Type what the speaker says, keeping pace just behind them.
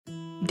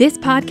This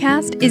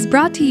podcast is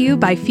brought to you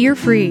by Fear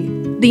Free,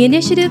 the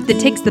initiative that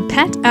takes the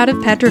pet out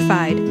of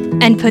petrified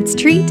and puts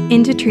treat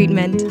into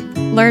treatment.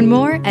 Learn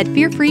more at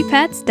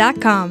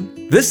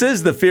fearfreepets.com. This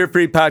is the Fear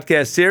Free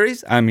Podcast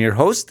series. I'm your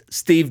host,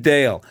 Steve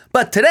Dale.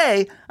 But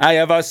today, I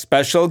have a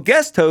special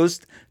guest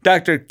host,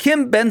 Dr.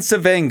 Kim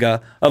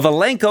Bensavenga of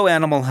Elanco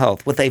Animal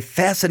Health, with a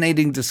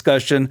fascinating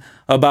discussion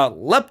about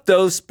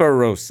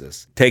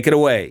leptospirosis. Take it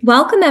away.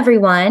 Welcome,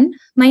 everyone.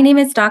 My name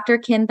is Dr.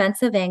 Kim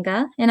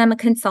Bensavenga, and I'm a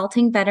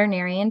consulting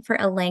veterinarian for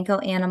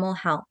Elanco Animal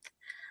Health.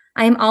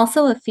 I am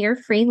also a Fear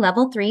Free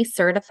Level 3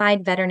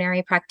 certified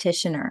veterinary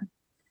practitioner.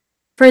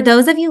 For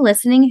those of you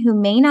listening who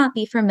may not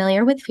be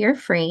familiar with Fear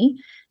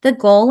Free, the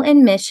goal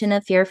and mission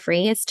of Fear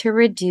Free is to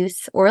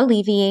reduce or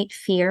alleviate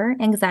fear,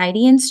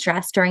 anxiety, and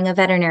stress during a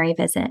veterinary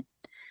visit.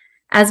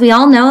 As we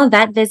all know, a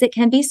vet visit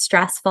can be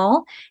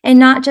stressful, and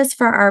not just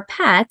for our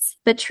pets,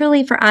 but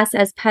truly for us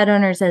as pet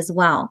owners as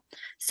well.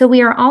 So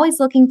we are always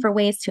looking for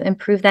ways to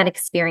improve that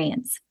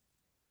experience.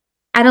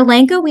 At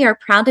Elanco, we are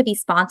proud to be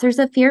sponsors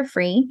of Fear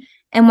Free,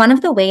 and one of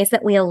the ways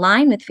that we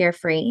align with Fear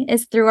Free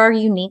is through our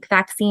unique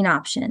vaccine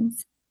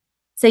options.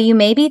 So you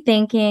may be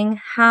thinking,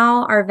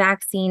 how are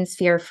vaccines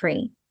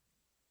fear-free?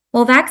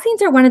 Well,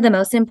 vaccines are one of the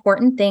most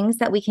important things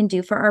that we can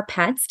do for our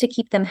pets to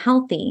keep them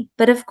healthy,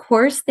 but of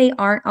course, they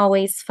aren't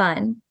always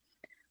fun.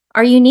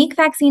 Our unique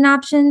vaccine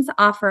options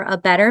offer a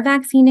better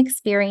vaccine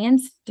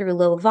experience through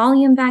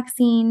low-volume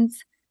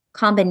vaccines,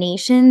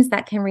 combinations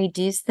that can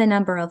reduce the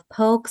number of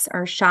pokes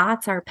or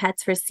shots our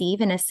pets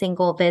receive in a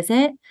single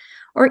visit,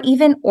 or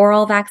even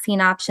oral vaccine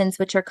options,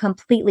 which are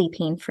completely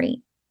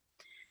pain-free.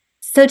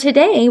 So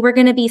today, we're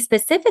going to be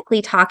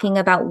specifically talking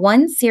about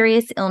one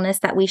serious illness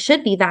that we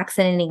should be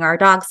vaccinating our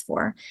dogs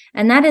for,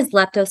 and that is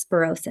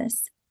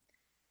leptospirosis.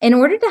 In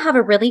order to have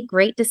a really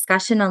great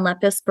discussion on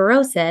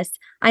leptospirosis,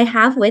 I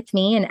have with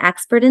me an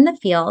expert in the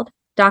field,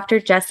 Dr.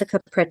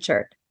 Jessica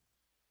Pritchard.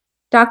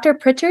 Dr.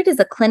 Pritchard is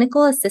a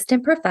clinical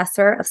assistant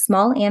professor of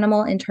small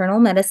animal internal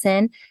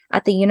medicine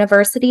at the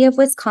University of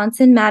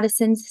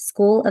Wisconsin-Madison's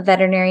School of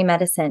Veterinary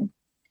Medicine.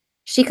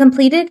 She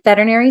completed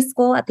veterinary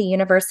school at the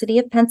University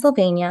of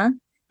Pennsylvania,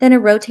 then a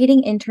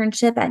rotating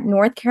internship at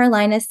North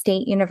Carolina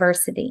State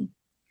University.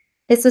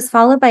 This was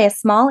followed by a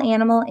small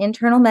animal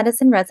internal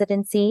medicine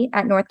residency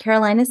at North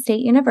Carolina State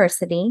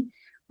University,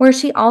 where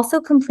she also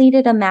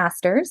completed a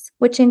master's,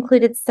 which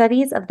included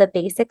studies of the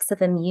basics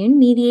of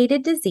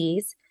immune-mediated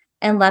disease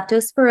and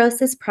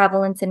leptospirosis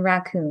prevalence in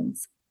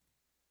raccoons.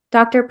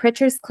 Dr.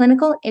 Pritchard's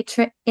clinical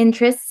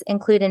interests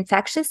include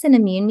infectious and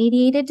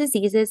immune-mediated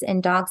diseases in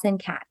dogs and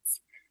cats.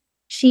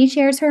 She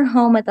shares her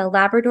home with a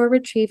Labrador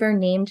Retriever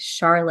named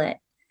Charlotte.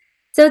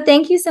 So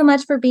thank you so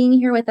much for being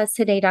here with us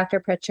today, Dr.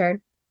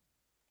 Pritchard.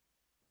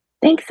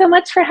 Thanks so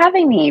much for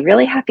having me.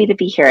 Really happy to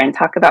be here and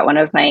talk about one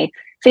of my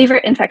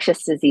favorite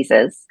infectious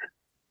diseases.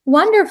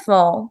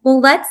 Wonderful. Well,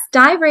 let's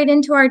dive right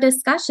into our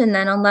discussion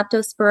then on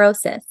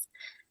leptospirosis.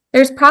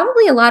 There's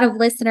probably a lot of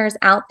listeners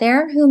out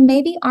there who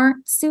maybe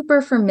aren't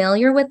super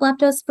familiar with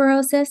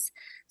leptospirosis.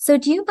 So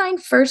do you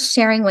mind first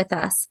sharing with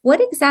us what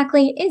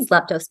exactly is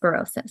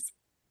leptospirosis?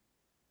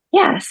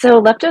 Yeah, so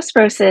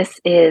leptospirosis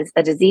is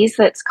a disease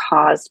that's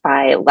caused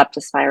by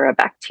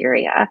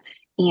leptospirobacteria,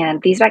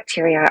 and these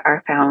bacteria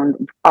are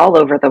found all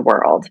over the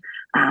world,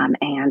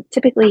 and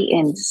typically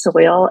in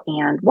soil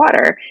and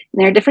water. And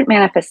there are different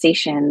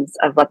manifestations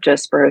of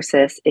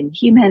leptospirosis in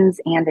humans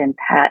and in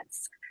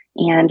pets,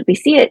 and we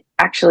see it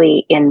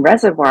actually in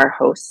reservoir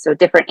hosts, so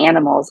different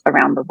animals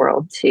around the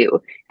world too.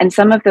 And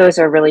some of those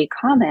are really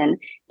common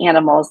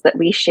animals that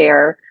we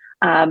share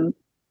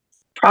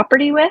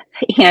property with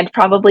and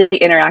probably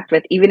interact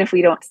with even if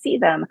we don't see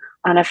them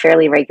on a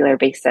fairly regular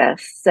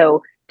basis.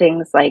 So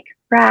things like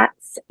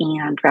rats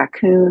and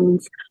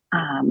raccoons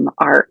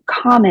are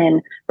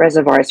common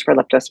reservoirs for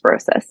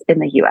leptospirosis in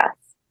the US.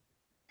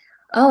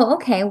 Oh,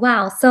 okay.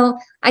 Wow. So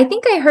I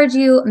think I heard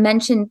you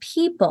mention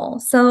people.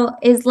 So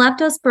is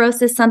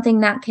leptospirosis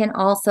something that can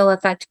also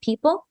affect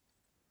people?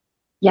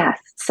 Yes.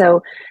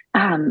 So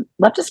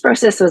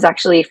leptospirosis was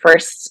actually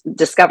first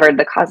discovered,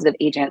 the causative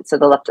agent, so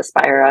the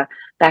Leptospira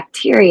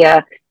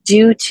bacteria,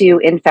 due to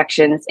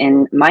infections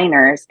in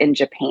miners in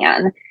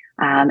Japan.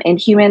 In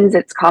humans,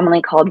 it's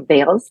commonly called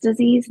Weil's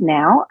disease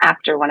now,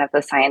 after one of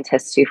the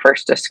scientists who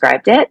first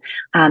described it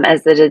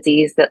as the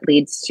disease that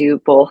leads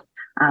to both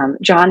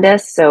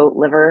jaundice, so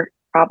liver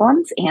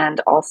problems,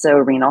 and also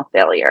renal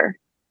failure.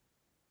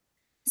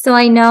 So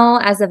I know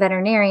as a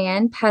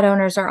veterinarian, pet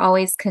owners are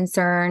always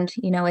concerned,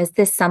 is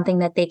this something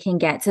that they can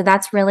get? So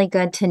that's really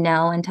good to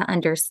know and to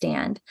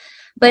understand.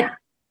 But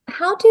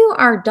how do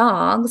our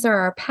dogs or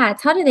our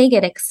pets, how do they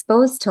get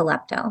exposed to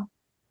lepto?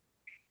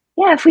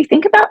 Yeah, if we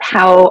think about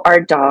how our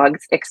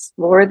dogs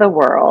explore the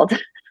world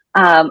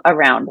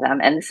around them,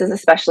 and this is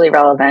especially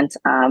relevant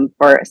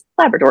for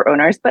Labrador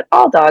owners, but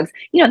all dogs,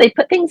 they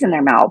put things in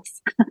their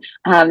mouths.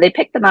 They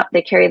pick them up,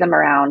 they carry them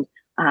around.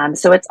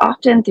 So it's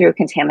often through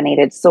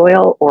contaminated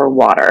soil or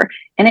water.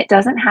 And it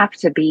doesn't have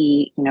to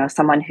be,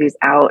 someone who's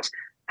out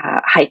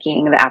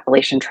hiking the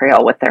Appalachian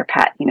Trail with their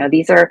pet.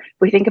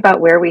 We think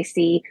about where we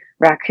see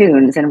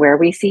raccoons and where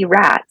we see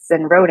rats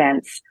and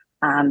rodents.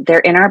 They're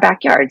in our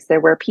backyards. They're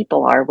where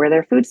people are, where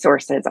their food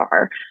sources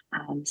are.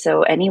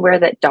 So anywhere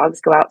that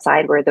dogs go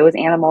outside where those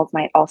animals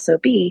might also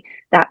be,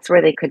 that's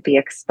where they could be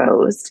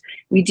exposed.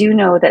 We do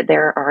know that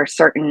there are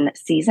certain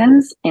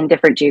seasons in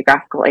different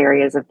geographical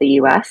areas of the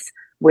US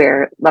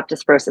where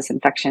leptospirosis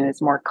infection is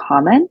more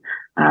common,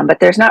 but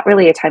there's not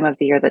really a time of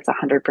the year that's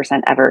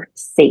 100% ever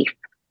safe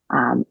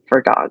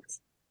for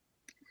dogs.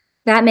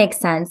 That makes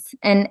sense.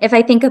 And if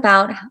I think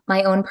about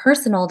my own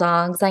personal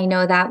dogs, I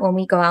know that when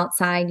we go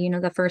outside,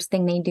 the first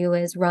thing they do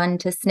is run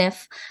to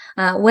sniff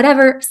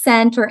whatever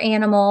scent or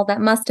animal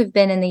that must have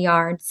been in the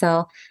yard.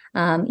 So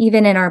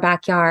even in our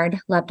backyard,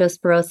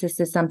 leptospirosis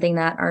is something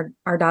that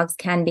our dogs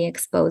can be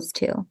exposed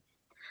to.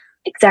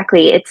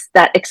 Exactly. It's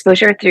that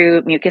exposure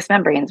through mucous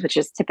membranes, which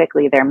is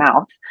typically their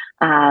mouth,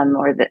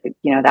 or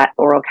that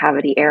oral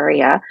cavity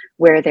area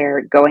where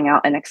they're going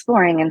out and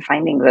exploring and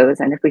finding those.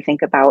 And if we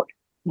think about,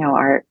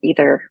 our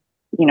either,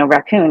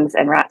 raccoons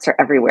and rats are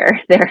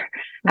everywhere. They're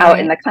out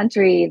in the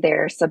country,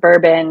 they're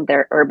suburban,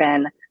 they're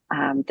urban.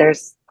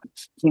 There's,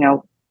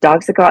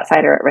 dogs that go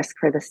outside are at risk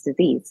for this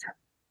disease.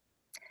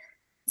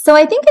 So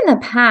I think in the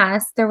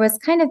past, there was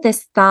kind of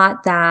this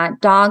thought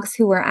that dogs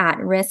who were at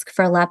risk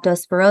for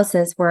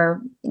leptospirosis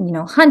were,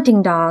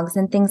 hunting dogs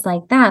and things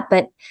like that.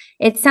 But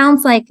it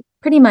sounds like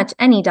pretty much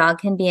any dog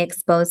can be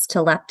exposed to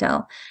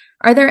lepto.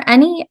 Are there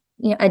any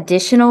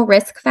additional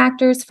risk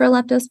factors for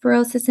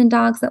leptospirosis in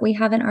dogs that we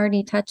haven't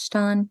already touched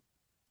on?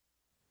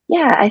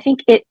 Yeah, I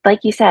think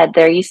like you said,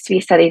 there used to be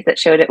studies that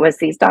showed it was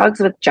these dogs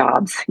with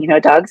jobs,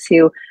 dogs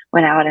who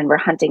went out and were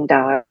hunting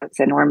dogs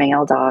and were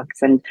male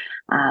dogs, and,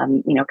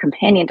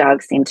 companion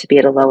dogs seemed to be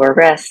at a lower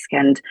risk.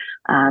 And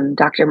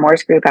Dr.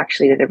 Moore's group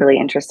actually did a really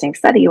interesting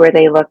study where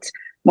they looked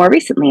more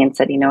recently and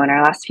said, in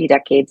our last few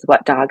decades,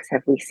 what dogs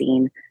have we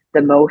seen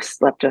the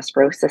most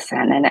leptospirosis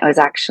in? And it was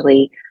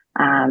actually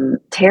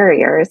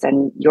terriers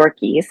and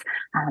Yorkies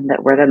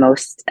that were the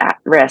most at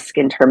risk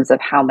in terms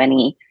of how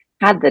many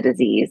had the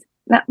disease.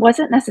 That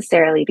wasn't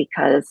necessarily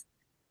because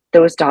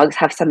those dogs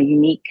have some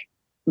unique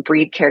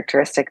breed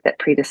characteristic that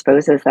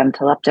predisposes them to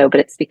lepto, but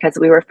it's because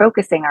we were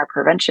focusing our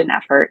prevention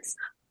efforts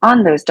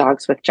on those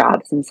dogs with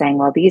jobs and saying,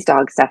 well, these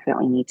dogs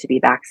definitely need to be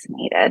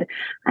vaccinated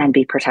and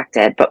be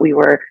protected. But we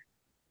were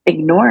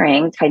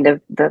ignoring kind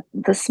of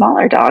the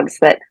smaller dogs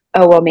that,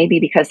 oh, well, maybe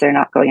because they're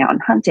not going out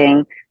and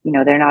hunting,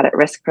 they're not at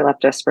risk for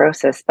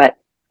leptospirosis, but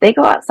they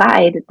go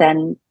outside,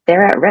 then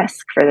they're at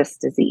risk for this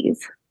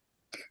disease.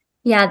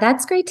 Yeah,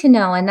 that's great to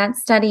know. And that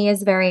study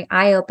is very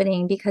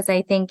eye-opening because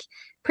I think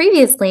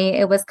previously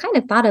it was kind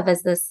of thought of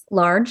as this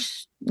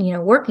large,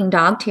 working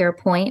dog, to your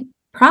point,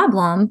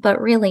 problem,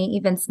 but really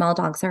even small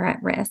dogs are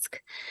at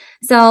risk.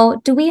 So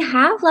do we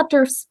have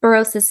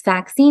leptospirosis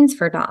vaccines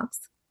for dogs?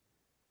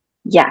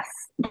 Yes,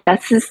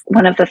 this is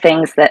one of the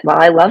things that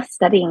while I love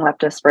studying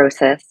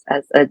leptospirosis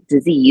as a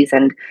disease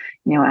and,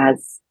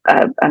 as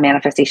a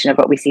manifestation of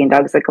what we see in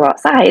dogs that go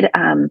outside,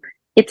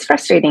 it's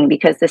frustrating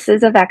because this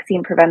is a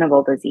vaccine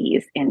preventable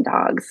disease in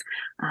dogs.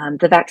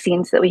 The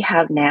vaccines that we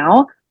have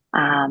now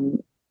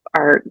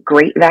are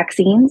great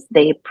vaccines.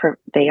 They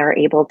are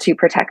able to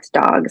protect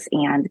dogs,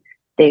 and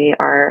they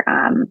are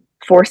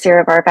 4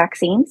 serovar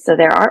vaccines. So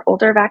there are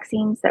older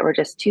vaccines that were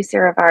just 2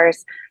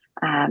 serovars.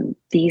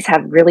 These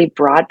have really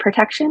broad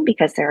protection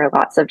because there are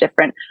lots of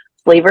different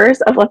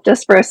flavors of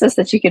leptospirosis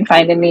that you can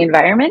find in the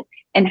environment,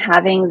 and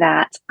having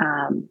that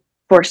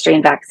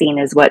 4-strain vaccine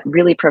is what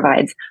really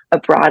provides a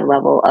broad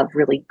level of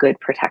really good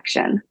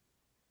protection.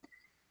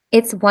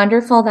 It's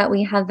wonderful that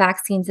we have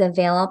vaccines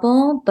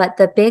available, but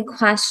the big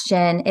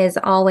question is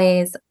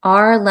always,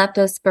 are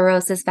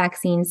leptospirosis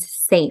vaccines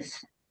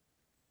safe?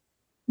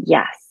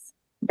 Yes,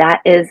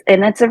 that is,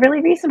 and it's a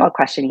really reasonable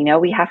question.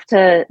 We have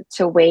to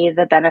weigh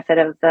the benefit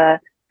of the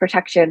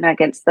protection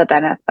against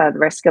the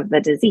risk of the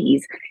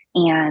disease.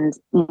 And,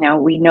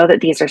 we know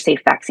that these are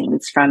safe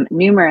vaccines from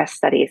numerous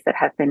studies that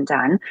have been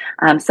done,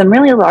 some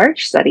really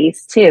large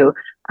studies too.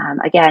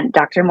 Again,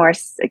 Dr.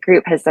 Moore's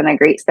group has done a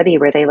great study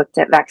where they looked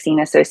at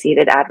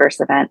vaccine-associated adverse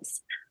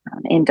events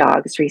in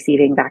dogs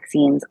receiving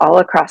vaccines all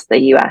across the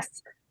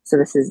U.S. So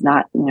this is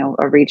not,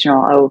 a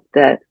regional,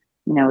 the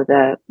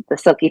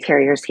Silky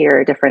Terriers here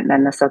are different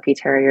than the Silky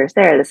Terriers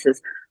there. This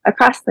is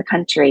across the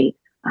country,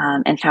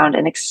 and found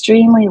an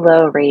extremely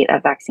low rate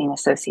of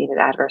vaccine-associated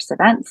adverse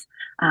events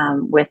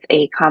with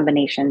a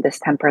combination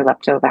distemper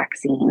lepto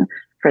vaccine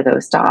for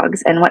those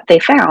dogs. And what they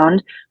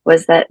found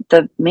was that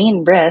the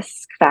main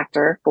risk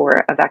factor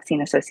for a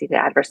vaccine-associated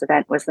adverse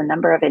event was the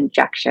number of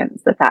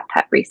injections that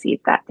pet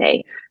received that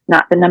day,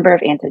 not the number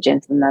of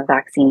antigens in the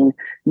vaccine,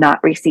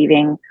 not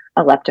receiving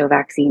a lepto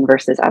vaccine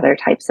versus other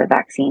types of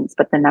vaccines,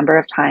 but the number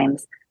of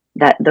times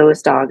that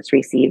those dogs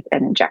received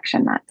an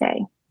injection that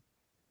day.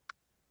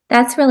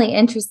 That's really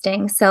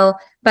interesting. So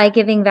by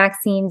giving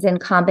vaccines in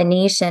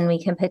combination,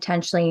 we can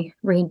potentially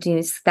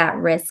reduce that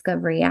risk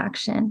of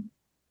reaction.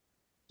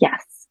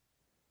 Yes.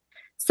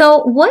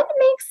 So what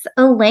makes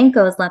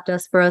Elanco's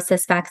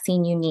leptospirosis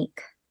vaccine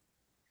unique?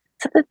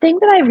 So the thing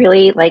that I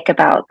really like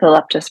about the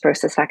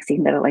leptospirosis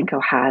vaccine that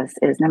Elanco has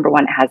is number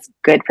one, it has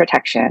good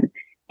protection.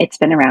 It's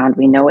been around.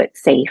 We know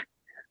it's safe.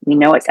 We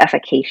know it's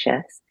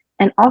efficacious.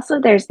 And also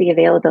there's the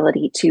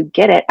availability to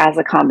get it as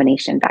a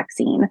combination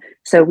vaccine.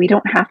 So we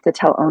don't have to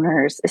tell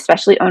owners,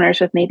 especially owners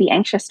with maybe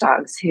anxious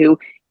dogs who,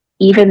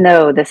 even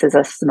though this is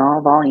a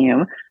small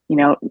volume,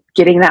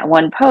 getting that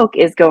one poke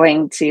is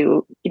going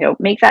to,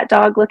 make that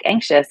dog look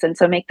anxious. And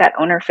so make that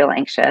owner feel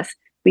anxious.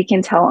 We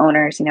can tell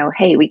owners,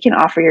 hey, we can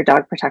offer your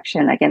dog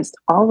protection against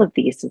all of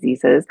these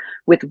diseases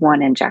with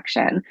one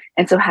injection.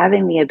 And so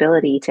having the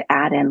ability to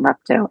add in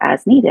lepto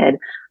as needed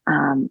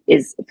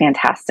is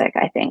fantastic,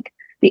 I think.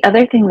 The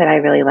other thing that I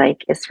really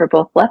like is for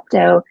both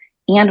lepto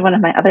and one of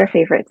my other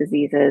favorite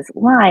diseases,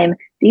 Lyme,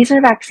 these are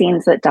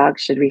vaccines that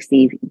dogs should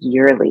receive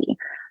yearly.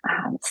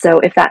 So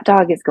if that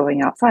dog is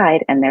going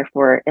outside and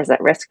therefore is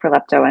at risk for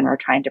lepto and we're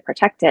trying to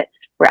protect it,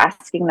 we're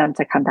asking them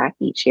to come back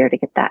each year to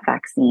get that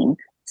vaccine.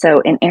 So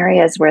in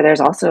areas where there's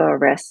also a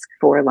risk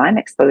for Lyme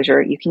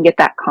exposure, you can get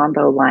that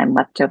combo Lyme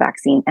lepto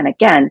vaccine. And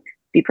again,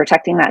 be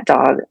protecting that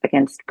dog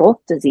against both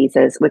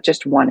diseases with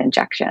just one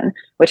injection,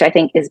 which I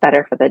think is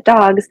better for the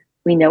dogs.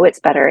 We know it's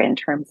better in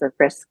terms of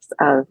risks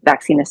of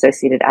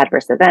vaccine-associated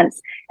adverse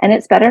events, and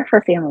it's better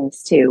for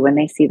families too. When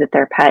they see that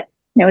their pet,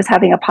 is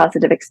having a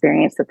positive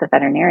experience with the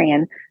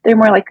veterinarian, they're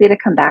more likely to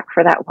come back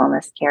for that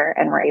wellness care,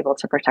 and we're able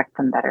to protect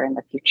them better in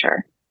the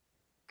future.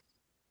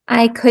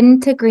 I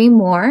couldn't agree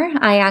more.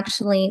 I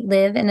actually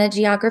live in a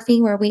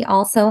geography where we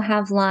also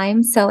have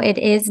Lyme, so it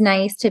is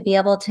nice to be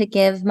able to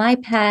give my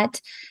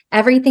pet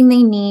everything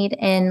they need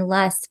in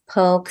less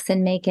pokes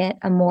and make it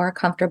a more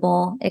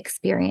comfortable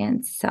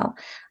experience. So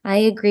I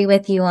agree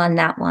with you on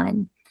that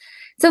one.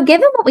 So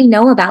given what we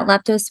know about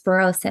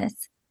leptospirosis,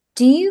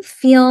 do you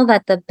feel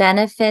that the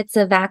benefits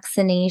of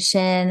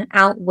vaccination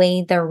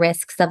outweigh the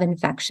risks of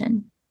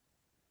infection?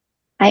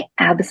 I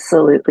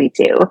absolutely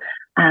do.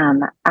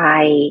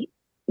 I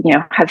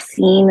have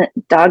seen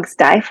dogs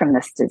die from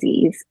this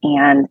disease.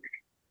 And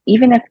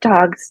even if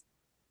dogs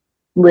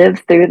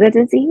live through the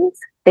disease,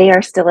 they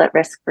are still at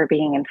risk for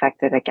being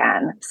infected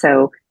again.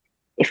 So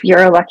if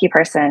you're a lucky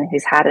person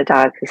who's had a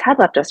dog who's had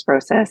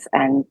leptospirosis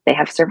and they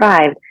have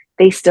survived,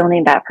 they still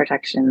need that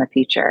protection in the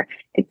future.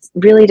 It's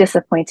really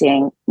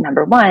disappointing,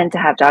 number one, to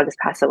have dogs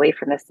pass away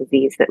from this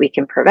disease that we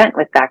can prevent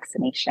with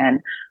vaccination,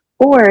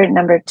 or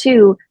number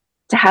two,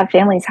 to have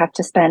families have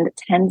to spend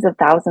tens of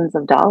thousands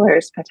of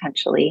dollars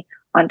potentially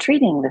on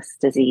treating this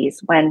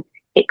disease when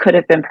it could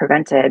have been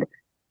prevented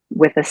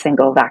with a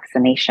single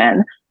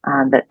vaccination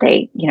that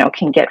they,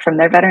 can get from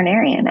their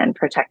veterinarian and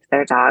protect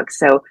their dog.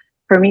 So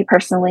for me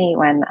personally,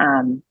 when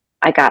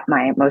I got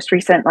my most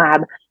recent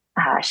lab,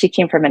 she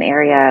came from an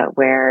area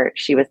where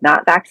she was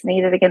not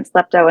vaccinated against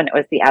lepto, and it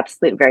was the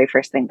absolute very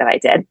first thing that I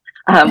did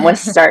was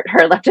start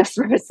her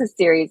leptospirosis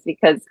series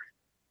because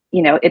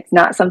it's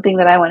not something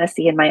that I want to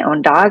see in my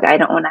own dog. I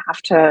don't want to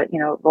have to,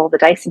 roll the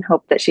dice and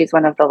hope that she's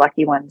one of the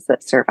lucky ones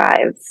that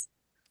survives.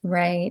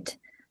 Right.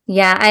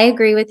 Yeah, I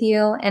agree with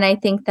you. And I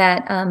think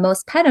that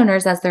most pet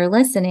owners, as they're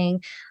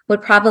listening,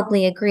 would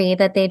probably agree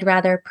that they'd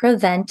rather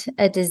prevent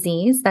a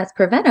disease that's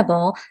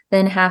preventable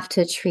than have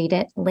to treat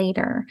it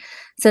later.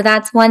 So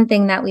that's one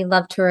thing that we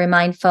love to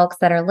remind folks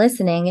that are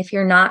listening. If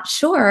you're not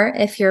sure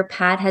if your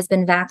pet has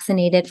been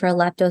vaccinated for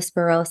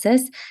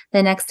leptospirosis,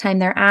 the next time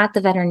they're at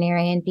the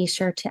veterinarian, be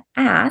sure to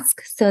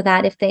ask so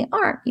that if they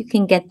aren't, you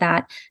can get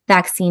that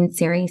vaccine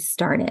series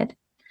started.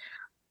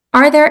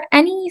 Are there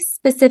any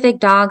specific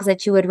dogs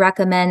that you would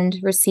recommend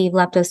receive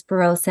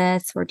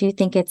leptospirosis, or do you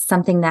think it's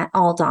something that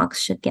all dogs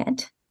should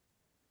get?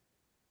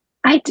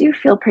 I do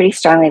feel pretty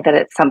strongly that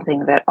it's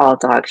something that all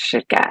dogs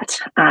should get.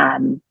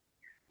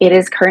 It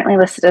is currently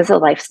listed as a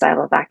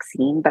lifestyle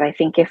vaccine, but I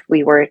think if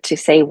we were to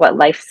say what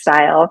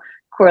lifestyle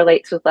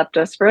correlates with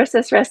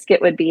leptospirosis risk,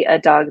 it would be a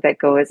dog that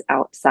goes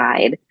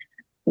outside.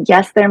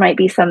 Yes, there might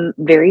be some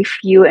very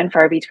few and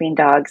far between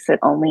dogs that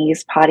only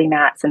use potty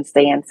mats and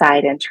stay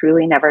inside and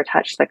truly never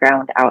touch the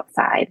ground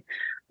outside.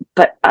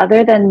 But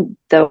other than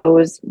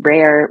those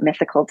rare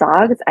mythical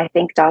dogs, I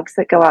think dogs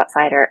that go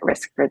outside are at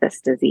risk for this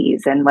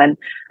disease. And when,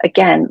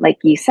 again, like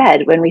you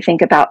said, when we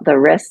think about the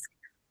risk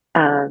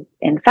of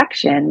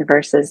infection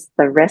versus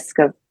the risk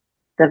of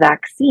the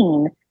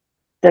vaccine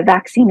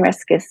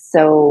risk is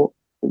so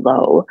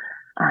low.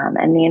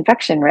 And the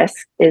infection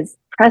risk is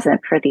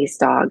present for these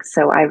dogs.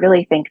 So I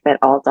really think that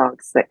all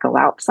dogs that go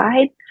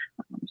outside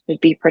should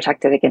be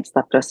protected against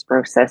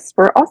leptospirosis.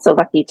 We're also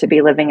lucky to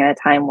be living in a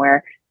time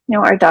where,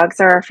 our dogs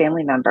are our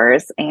family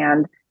members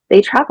and they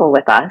travel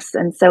with us.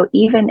 And so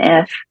even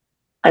if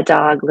a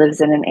dog lives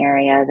in an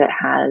area that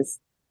has,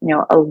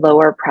 a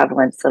lower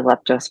prevalence of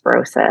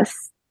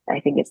leptospirosis,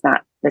 I think it's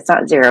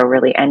not zero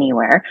really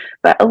anywhere,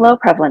 but a low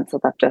prevalence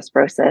of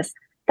leptospirosis,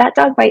 that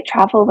dog might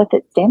travel with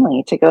its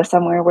family to go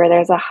somewhere where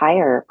there's a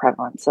higher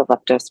prevalence of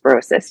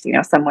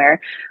leptospirosis, somewhere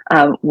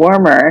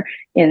warmer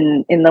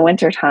in the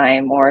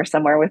wintertime, or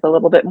somewhere with a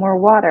little bit more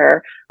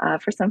water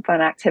for some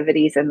fun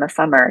activities in the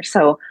summer.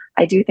 So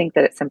I do think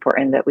that it's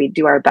important that we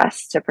do our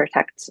best to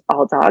protect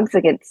all dogs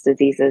against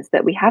diseases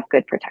that we have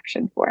good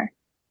protection for.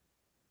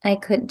 I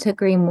couldn't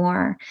agree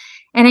more.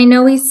 And I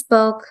know we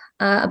spoke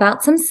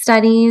about some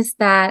studies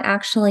that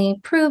actually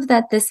prove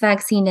that this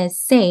vaccine is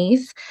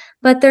safe,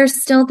 but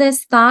there's still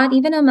this thought,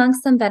 even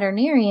amongst some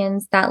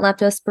veterinarians, that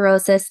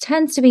leptospirosis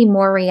tends to be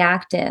more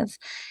reactive.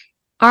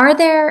 Are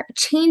there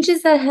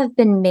changes that have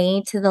been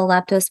made to the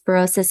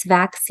leptospirosis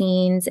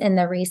vaccines in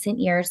the recent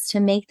years to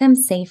make them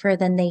safer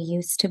than they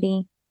used to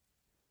be?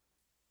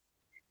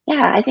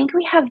 Yeah, I think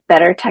we have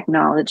better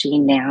technology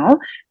now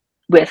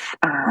with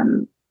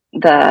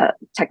the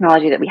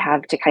technology that we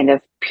have to kind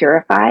of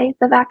purify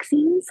the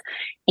vaccines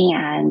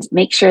and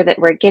make sure that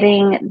we're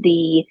getting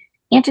the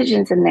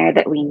antigens in there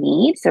that we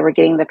need. So we're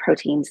getting the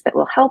proteins that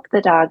will help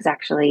the dogs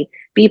actually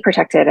be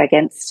protected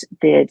against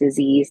the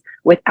disease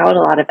without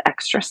a lot of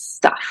extra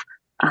stuff.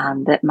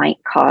 That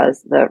might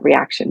cause the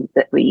reactions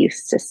that we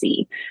used to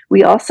see.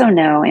 We also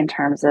know, in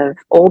terms of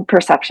old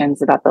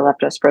perceptions about the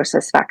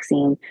leptospirosis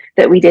vaccine,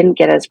 that we didn't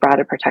get as broad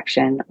a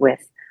protection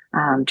with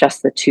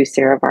just the 2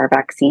 serovar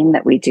vaccine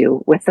that we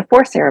do with the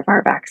 4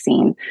 serovar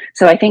vaccine.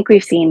 So I think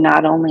we've seen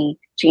not only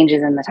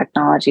changes in the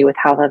technology with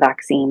how the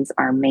vaccines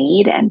are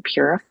made and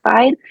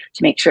purified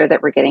to make sure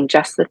that we're getting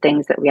just the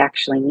things that we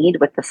actually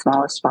need with the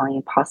smallest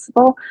volume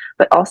possible,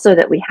 but also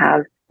that we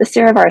have the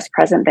serovars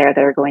present there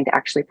that are going to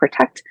actually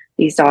protect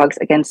these dogs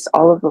against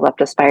all of the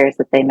leptospires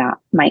that they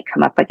might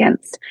come up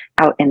against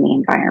out in the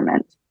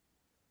environment.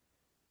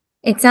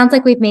 It sounds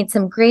like we've made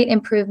some great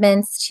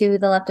improvements to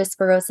the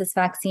leptospirosis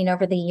vaccine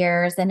over the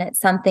years, and it's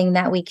something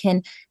that we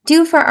can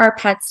do for our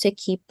pets to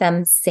keep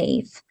them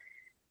safe.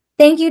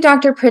 Thank you,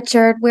 Dr.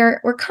 Pritchard.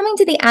 We're coming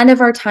to the end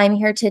of our time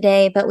here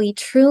today, but we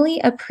truly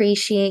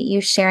appreciate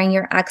you sharing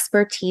your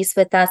expertise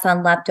with us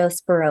on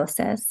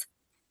leptospirosis.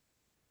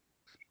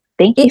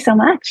 Thank you so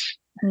much.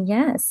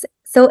 Yes.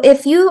 So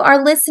if you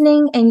are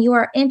listening and you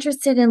are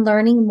interested in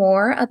learning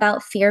more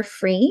about Fear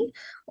Free,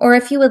 or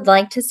if you would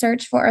like to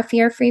search for a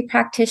Fear Free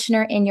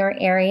practitioner in your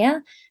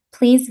area,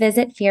 please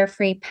visit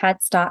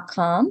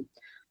fearfreepets.com.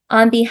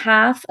 On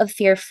behalf of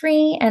Fear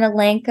Free and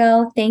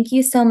Elanco, thank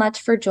you so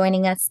much for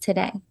joining us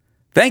today.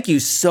 Thank you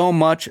so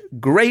much.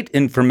 Great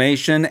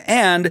information.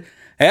 And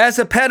as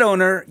a pet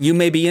owner, you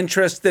may be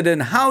interested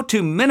in how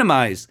to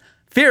minimize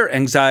fear,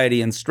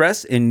 anxiety, and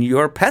stress in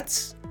your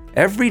pets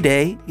every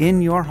day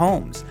in your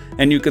homes.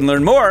 And you can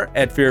learn more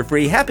at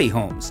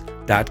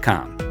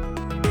fearfreehappyhomes.com.